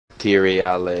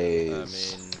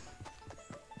Materiales.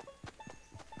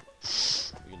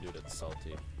 We can do it at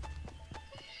Salty.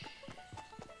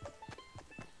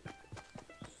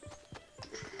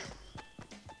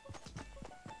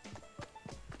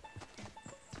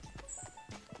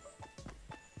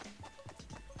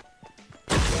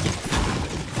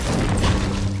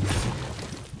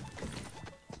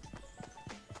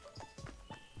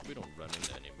 We don't run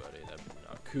into anybody. That'd be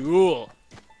not cool.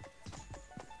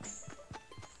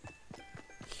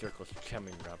 Circle's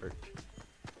coming, Robert.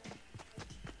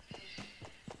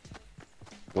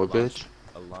 What, bitch?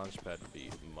 A launch pad would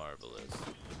be marvelous.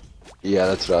 Yeah,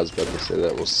 that's what I was about to say.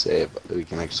 That will save. We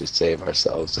can actually save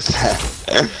ourselves with that.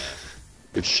 Yeah.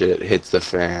 If shit hits the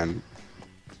fan.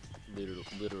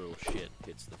 Literal shit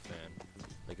hits the fan.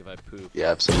 Like if I poop.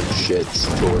 Yeah, if someone shits,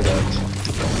 tore it up.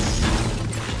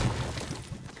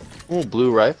 Oh,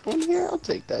 blue rifle in here? I'll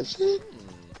take that shit.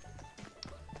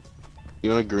 You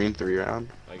want a green 3-round?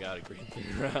 I got a green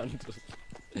 3-round.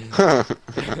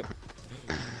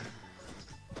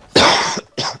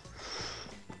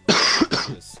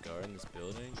 A scar in this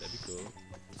building? That'd be cool.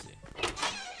 Let's see.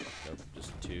 Nope,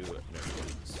 just 2 Nerf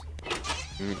guns.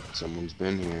 Someone's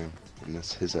been here, and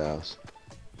that's his house.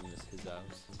 In this his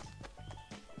house.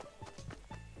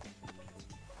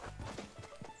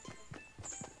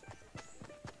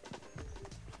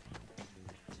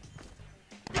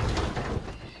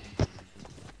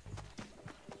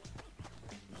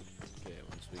 Okay,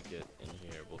 once we get in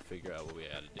here, we'll figure out what we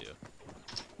gotta do.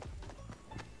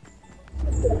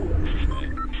 Okay.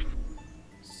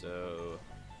 So,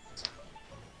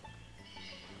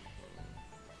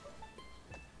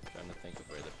 trying to think of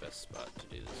where the best spot to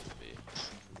do this would be.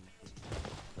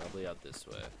 Probably out this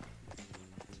way.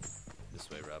 This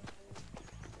way, Rob.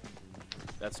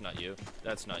 That's not you.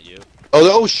 That's not you.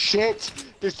 Oh shit!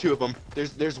 There's 2 of them.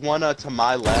 There's one to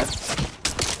my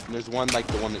left, and there's one like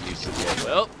the one that used to be.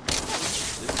 Well,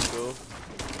 this is cool.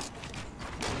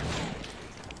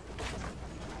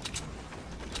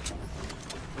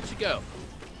 Where'd you go?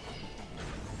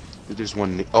 There's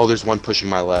one. Oh, there's one pushing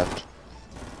my left.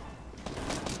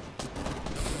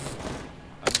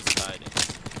 I'm just hiding.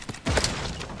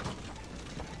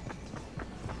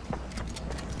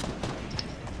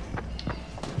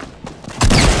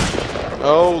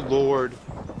 Oh lord.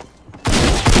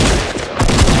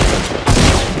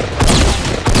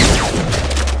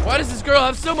 Why does this girl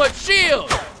have so much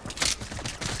shield? I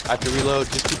have to reload.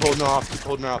 Just keep holding off. Keep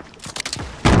holding off.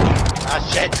 Ah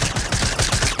shit.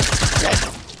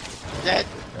 Shit.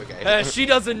 Okay. She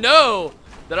doesn't know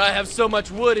that I have so much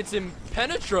wood it's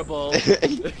impenetrable.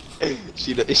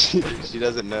 she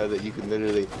doesn't know that you can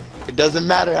literally. It doesn't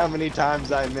matter how many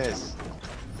times I miss.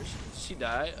 She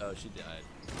died? Oh, she died.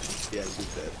 Yeah, she's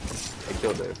dead. I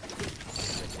killed her.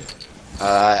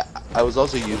 I was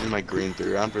also using my green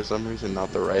 3-round for some reason,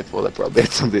 not the rifle. That probably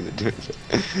had something to do with it.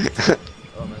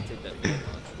 Oh, I'm gonna take that little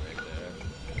launcher right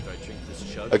there. Do I drink this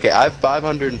chug? Okay, I have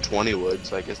 520 wood,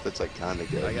 so I guess that's like kind of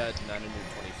good. I got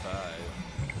 925.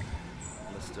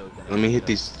 I'm still gonna Let me hit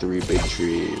these 3 big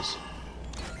trees.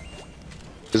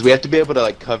 Because we have to be able to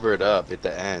like cover it up at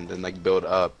the end and like build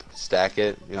up, stack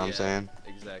it, you know what I'm saying?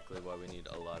 Exactly why we need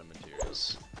a lot of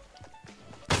materials.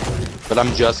 But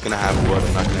I'm just gonna have wood,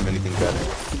 I'm not gonna have anything better.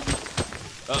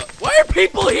 Why are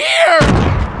people here?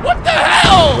 What the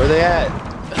hell? Where are they at?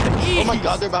 Oh my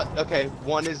god, they're about, okay,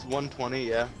 one is 120,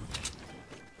 yeah.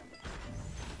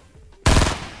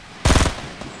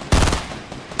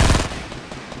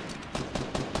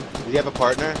 Do you have a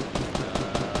partner? I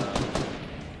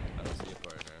don't see a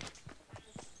partner.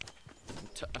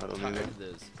 I'm tired of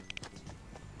this.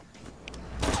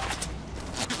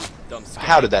 Dumb scam.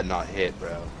 How did that not hit,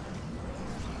 bro?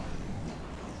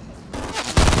 I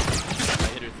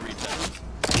hit her 3 times.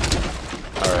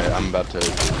 Alright, I'm about to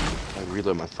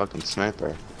reload my fucking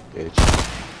sniper, bitch.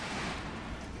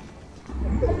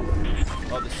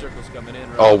 Oh, the circle's coming in,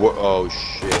 right? Oh, oh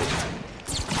shit.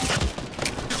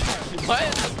 Why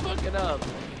is this fucking up?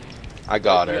 I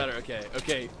got We her. got her, okay,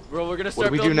 okay. Bro, we're gonna What start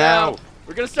do we building do now?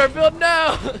 We're gonna start building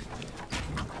now!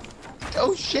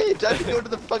 Oh shit, I have to go to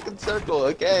the fucking circle,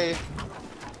 okay.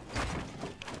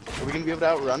 Are we gonna be able to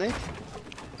outrun it?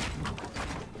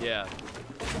 Yeah.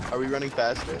 Are we running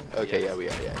faster? Okay, Yes. yeah, we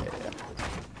are, yeah. Gotta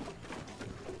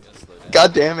slow down.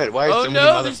 God damn it, why are Oh so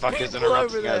no, many there's motherfuckers people over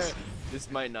interrupting there. us? This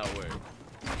might not work.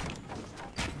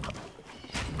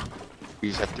 We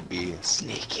just have to be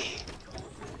sneaky.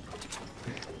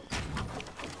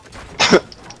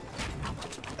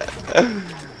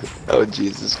 Oh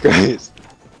Jesus Christ.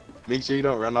 Make sure you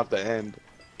don't run off the end.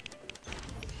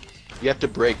 You have to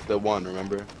break the one,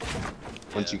 remember?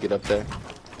 Once you get up there.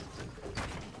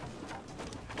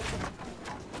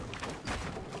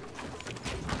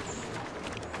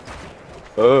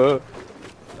 Oh,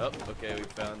 okay, we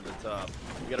found the top.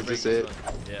 We gotta break Is this this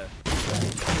one. Yeah.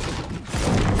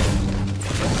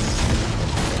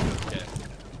 Okay.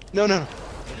 No, no, no.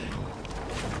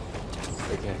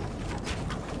 Okay.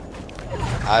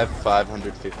 I have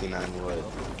 559 wood.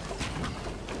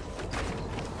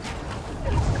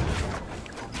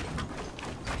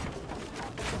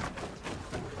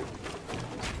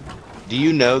 Do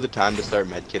you know the time to start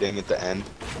medkitting at the end?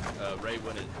 Right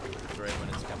when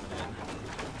it's coming in.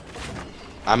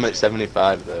 I'm at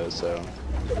 75 though, so.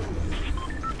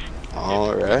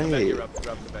 All Back right. here, Rob,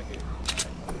 come back here.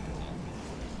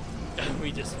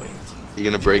 We just wait. You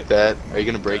gonna break that? Are you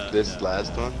gonna break this No,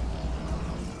 last no. one?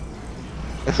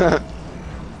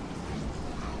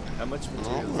 How much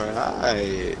material?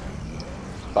 Alright.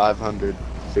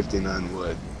 559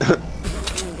 wood.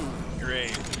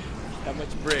 Great. How much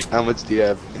brick? How much do you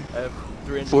have? I have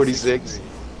 46.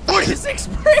 46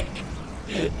 brick!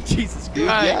 Jesus Christ. Dude,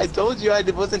 yeah, I told you I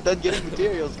wasn't done getting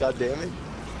materials, goddammit.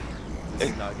 This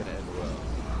is not gonna end well.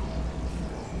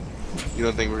 You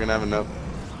don't think we're gonna have enough?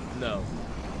 No.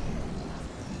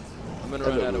 I'm gonna I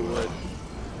run bet out of we will. wood.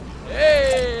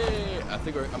 Hey! I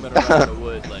think I'm gonna run out of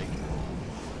wood, like,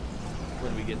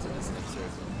 when we get to this next circle.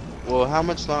 Well, how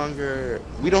much longer?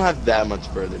 We don't have that much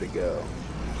further to go.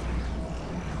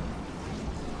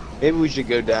 Maybe we should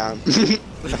go down.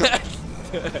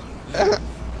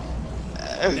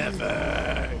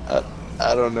 Never!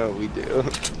 I don't know. We do.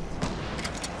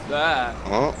 Ah!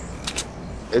 Oh.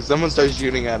 If someone starts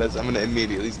shooting at us, I'm gonna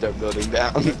immediately start building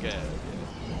down. Okay,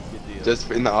 good deal. Just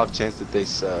in the off chance that they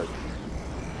suck.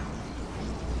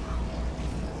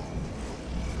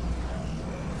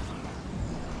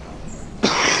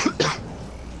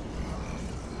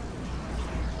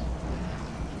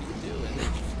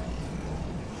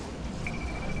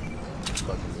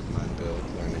 Fucking with my build,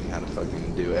 learning how to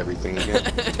fucking do everything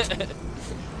again.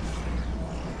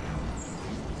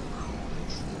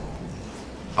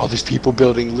 Oh, there's people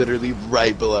building literally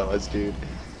right below us, dude.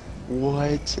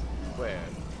 What? Where?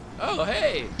 Oh,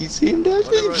 hey! You see him, I wonder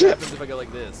what Daphne? happens if I go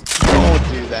like this.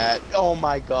 Don't do that. Oh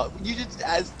my god. You just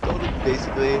totally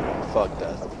basically fucked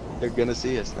us. They're gonna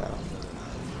see us now.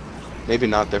 Maybe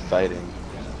not, they're fighting.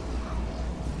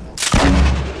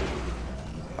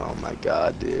 Oh my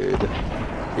god, dude.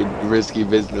 You're risky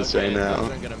business Okay, right now. those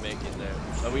aren't gonna make it there.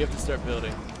 Oh, we have to start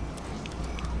building.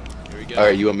 Here we go.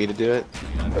 Alright, you want me to do it?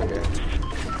 Okay.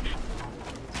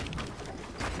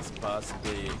 This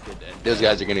possibly could end. Those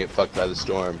guys are gonna get fucked by the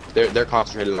storm. They're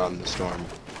concentrated on the storm.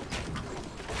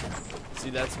 See,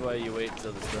 that's why you wait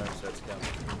till the storm starts coming.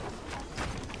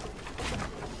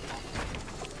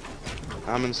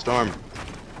 I'm in storm.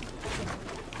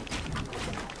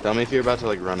 Tell me if you're about to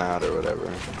like run out or whatever.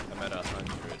 I'm at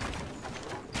 100.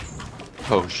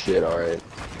 Oh shit, alright.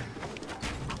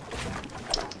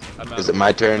 I'm out Is of it my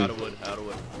wood, turn? Out of wood, out of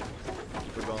wood.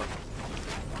 We're going.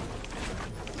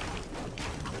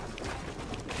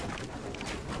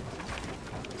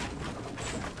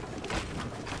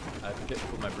 I have to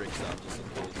put my brakes on just in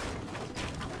case.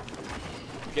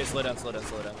 Okay, slow down, slow down,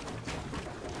 slow down.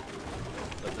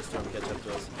 Let the storm catch up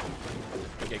to us.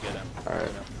 Okay, get down. Alright.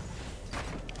 Get down.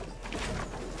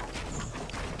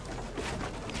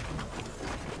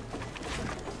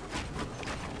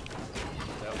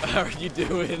 So, how are you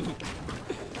doing?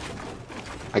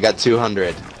 I got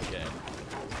 200. Okay.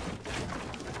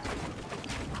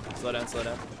 Slow down, slow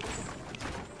down.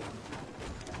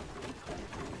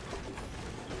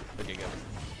 Okay, go.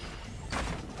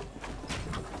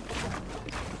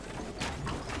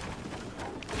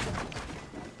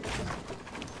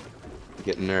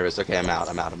 Getting nervous. Okay, I'm out.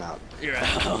 You're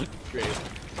out. Great.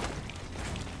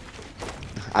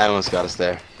 I almost got us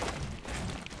there.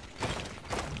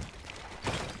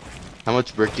 How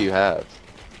much brick do you have?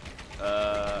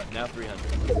 Now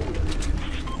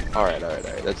 300. Alright.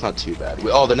 That's not too bad.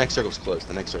 Oh, the next circle's close.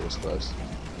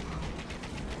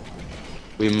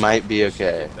 We might be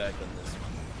okay. Get back on this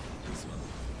one.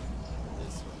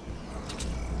 This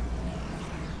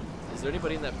one. Is there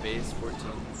anybody in that base 14?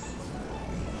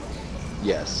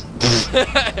 Yes.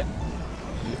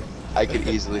 I could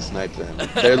easily snipe them.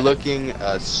 They're looking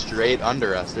straight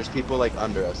under us. There's people like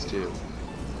under us too.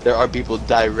 There are people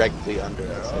directly under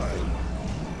us, I think.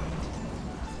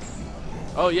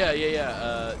 Oh yeah.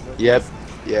 Yep.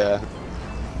 Yeah.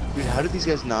 Dude, how did these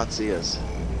guys not see us?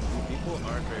 People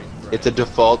aren't very bright. It's a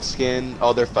default skin.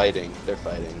 Oh, they're fighting. That's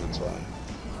why.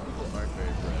 People aren't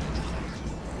very bright.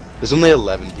 There's only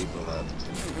 11 people left.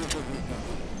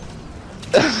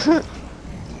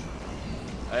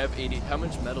 I have 80. How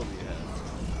much metal do you have?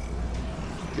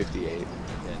 58. Okay,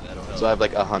 that'll help. So I have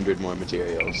like 100 more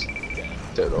materials Okay.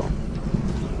 total.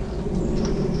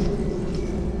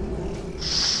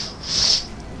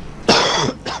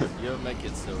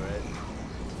 medkits still, right?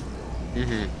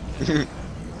 Mm-hmm.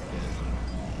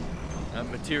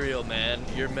 I'm material man.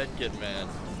 You're medkit man.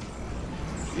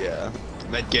 Yeah.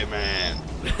 Medkit man.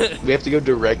 We have to go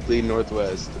directly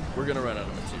northwest. We're gonna run out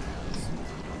of materials.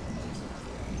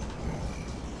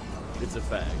 It's a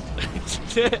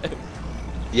fact.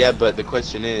 Yeah, but the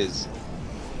question is,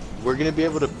 we're gonna be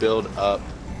able to build up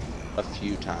a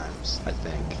few times, I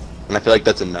think. And I feel like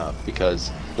that's enough,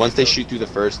 because once they shoot through the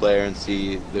first layer and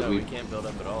see that No, we can't build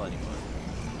up at all anymore.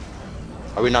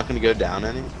 Are we not gonna go down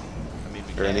any? I mean,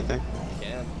 we Or can. anything? We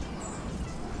can.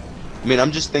 I mean,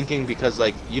 I'm just thinking because,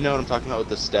 like, you know what I'm talking about with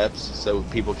the steps, so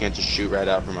people can't just shoot right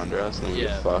out from under us and we Yeah.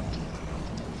 get fucked.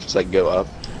 Just, like, go up.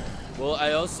 Well,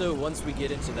 I also, once we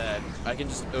get into that, I can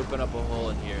just open up a hole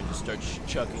in here and just start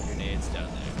chucking grenades down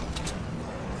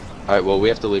there. Alright, well, we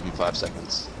have to leave in 5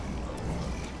 seconds.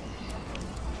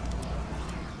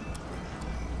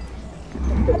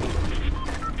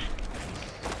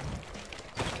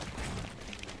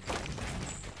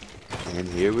 And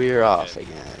here we are off Okay.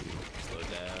 again. Slow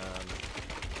down.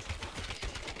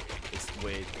 It's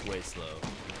way, way slow.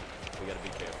 We gotta be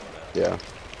careful of that. Yeah.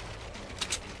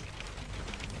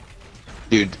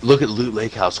 Dude, look at Loot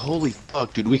Lake House. Holy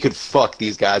fuck, dude. We could fuck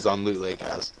these guys on Loot Lake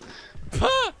House.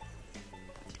 Don't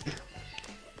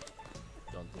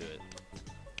do it.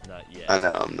 Not yet. I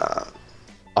know, I'm not.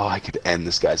 Oh, I could end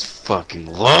this guy's fucking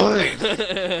life.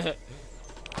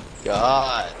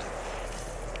 God.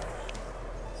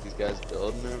 These guys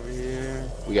building over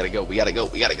here. We gotta go, we gotta go,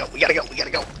 we gotta go, we gotta go, we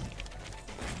gotta go.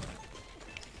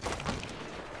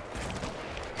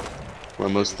 We're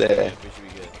almost there. We should be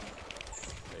good.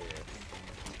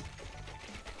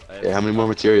 Right here. Yeah, how many more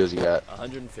materials you got?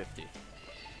 150.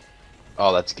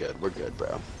 Oh, that's good. We're good,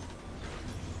 bro.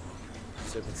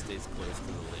 So if it stays close to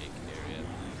the lake area.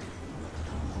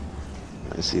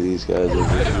 I see these guys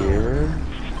over here.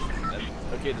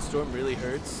 Okay, the storm really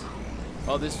hurts.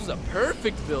 Oh, this was a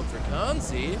perfect build for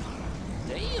Kanzi.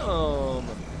 Damn.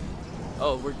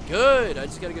 Oh, we're good. I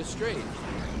just gotta go straight.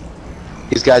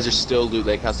 These guys are still Loot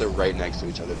Lake House. They're right next to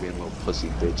each other, being little pussy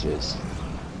bitches.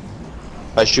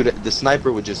 If I shoot it, the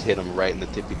sniper would just hit them right in the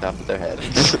tippy top of their head.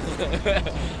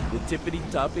 The tippity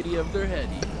toppity of their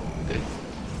heady. Dude,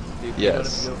 we don't have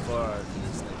Yes. to go far for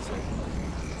this next circle.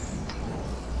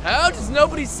 How does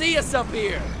nobody see us up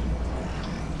here?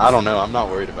 I don't know. I'm not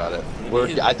worried about it. We're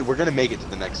neither. we're gonna make it to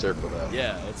the next circle though.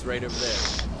 Yeah, it's right over there.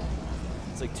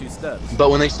 It's like 2 steps. But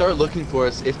when they start looking for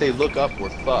us, if they look up, we're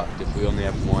fucked. If we only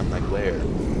have one like layer.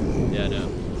 Yeah, I know.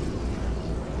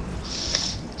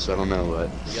 So I don't know what.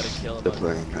 We gotta kill him. The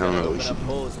plan. I don't know what we Open should up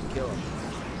holes and kill him.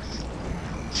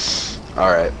 All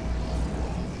right.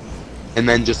 And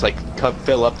then just like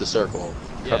fill up the circle,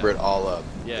 cover Yeah. it all up,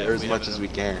 Yeah, or as we much have as enough-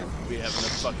 we can. We have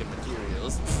enough fucking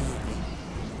materials.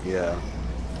 Yeah.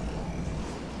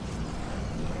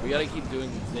 We gotta keep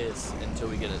doing this until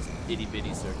we get a itty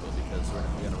bitty circle because we're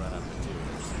gonna run out of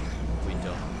materials. If we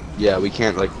don't. Yeah, we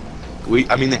can't like.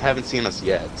 I mean, they haven't seen us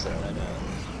yet, so I know.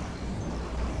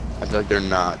 I feel like they're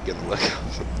not gonna look up.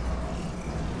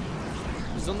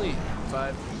 There's only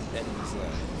 5 enemies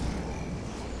left.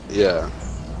 Yeah.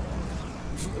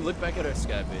 Look back at our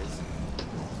sky base.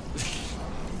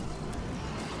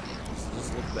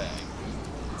 just look back.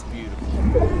 It's beautiful.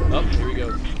 Oh, here we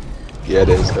go. Yeah, it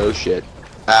is. Oh shit.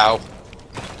 Ow.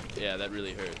 Yeah, that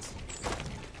really hurts.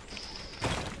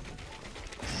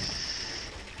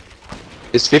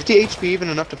 Is 50 HP even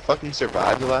enough to fucking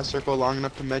survive the last circle long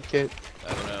enough to medkit?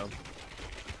 I don't know.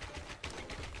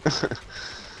 We should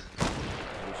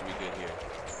be good here.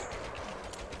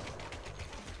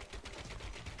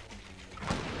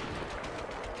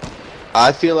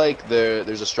 I feel like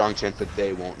there's a strong chance that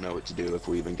they won't know what to do if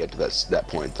we even get to that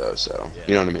point though. So Yeah.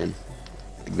 you know what I mean?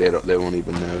 Like, they won't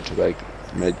even know to like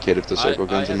medkit if the circle I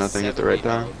comes to have nothing at the right 70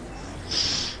 time.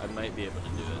 health. I might be able to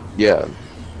do it. Yeah.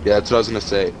 Yeah, that's what I was gonna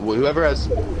say. Whoever has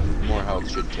more health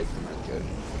should take the medkit.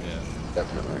 Yeah.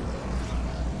 Definitely.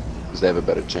 Because they have a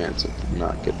better chance of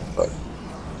not getting fucked.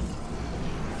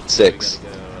 We 6.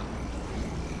 gotta go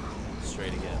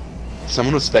straight again.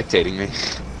 Someone was spectating me.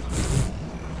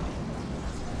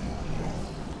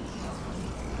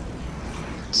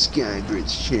 Sky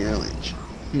Bridge Challenge.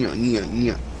 Yeah, yeah,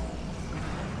 yeah.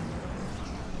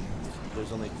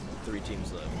 There's only 3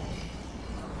 teams left.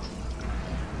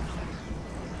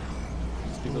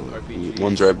 Speaking of RPGs.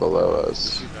 One's right below We're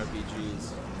us. shooting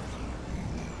RPGs.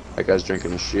 That guy's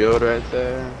drinking a shield right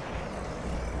there.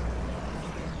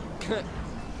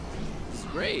 It's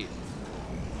great.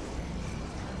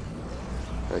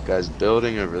 That guy's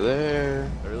building over there.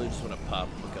 I really just want to pop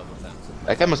him a couple times.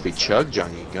 That guy must be chug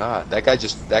juggy. God, that guy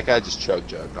just chug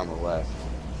jugged on the left.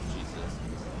 Jesus.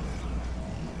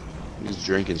 He was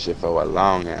drinking shit for a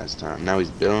long ass time. Now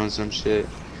he's building some shit.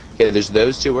 Okay, there's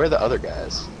those two. Where are the other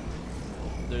guys?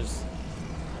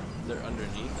 They're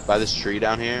underneath. By this tree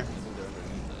down here? I think they're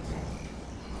underneath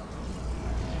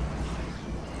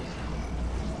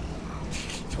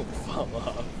us. Don't fall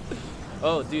off.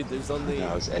 Oh, dude, there's only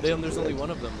there's only one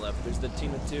of them left. There's the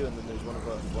team of two, and then there's one of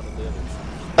the others.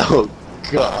 Oh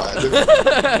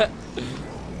God.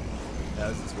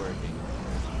 How's this working?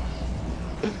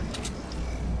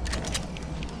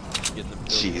 Getting the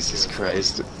Jesus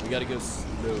Christ. We gotta go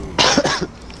slow.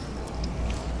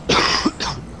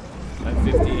 I'm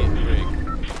 58 rig.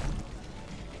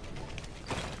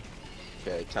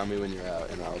 Okay, tell me when you're out,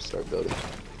 and I'll start building.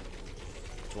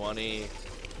 20,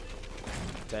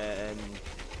 10.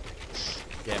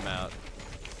 Okay, I'm out.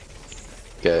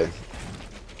 Okay.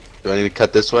 Do I need to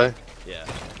cut this way? Yeah.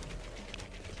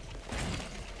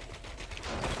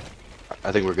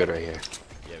 I think we're good right here.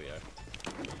 Yeah, we are.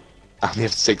 I only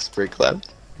have 6 brick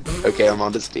left. Okay, I'm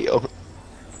on to steel.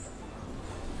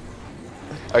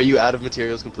 Are you out of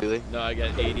materials completely? No, I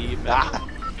got 80 metal. Ah!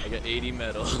 I got 80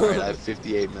 metal. Alright, I have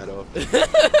 58 metal.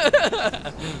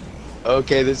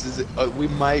 Okay, this is. We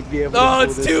might be able to Oh, pull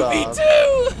it's this off.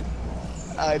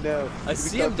 2v2! I know. I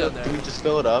see him down there. Can we just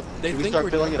fill it up? They Can we think start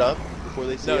we're filling done. it up before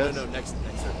they see No, us? no, no, next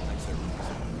server.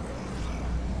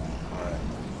 Alright.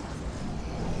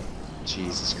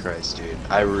 Jesus Christ, dude.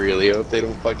 I really hope they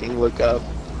don't fucking look up. Me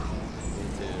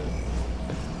too.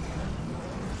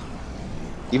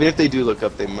 Even if they do look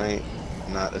up, they might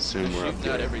not assume we're They're up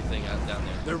shooting out here. everything out down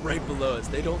there. They're right below us.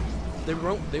 They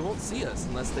won't see us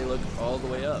unless they look all the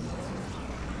way up.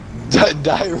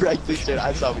 Directly straight.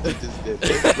 I saw what you just did.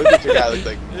 Look at your guy. Look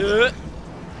like.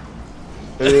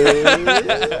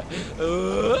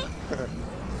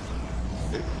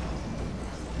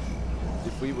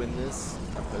 If we win this,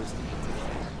 I'm posting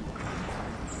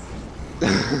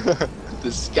it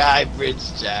The Sky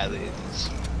Bridge Challenge.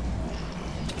 today.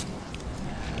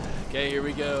 Okay, here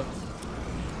we go.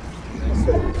 Next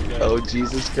one, we go. Oh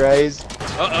Jesus Christ!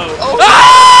 Uh-oh. Oh.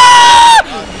 Ah!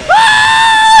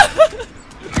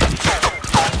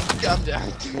 Come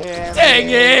down. Dang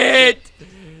it! I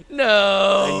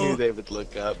No! knew they would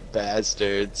look up,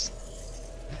 bastards.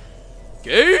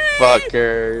 Gay!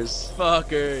 Fuckers.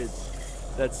 Fuckers.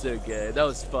 That's so gay. That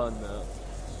was fun, though.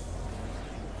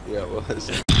 Yeah, it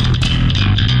was.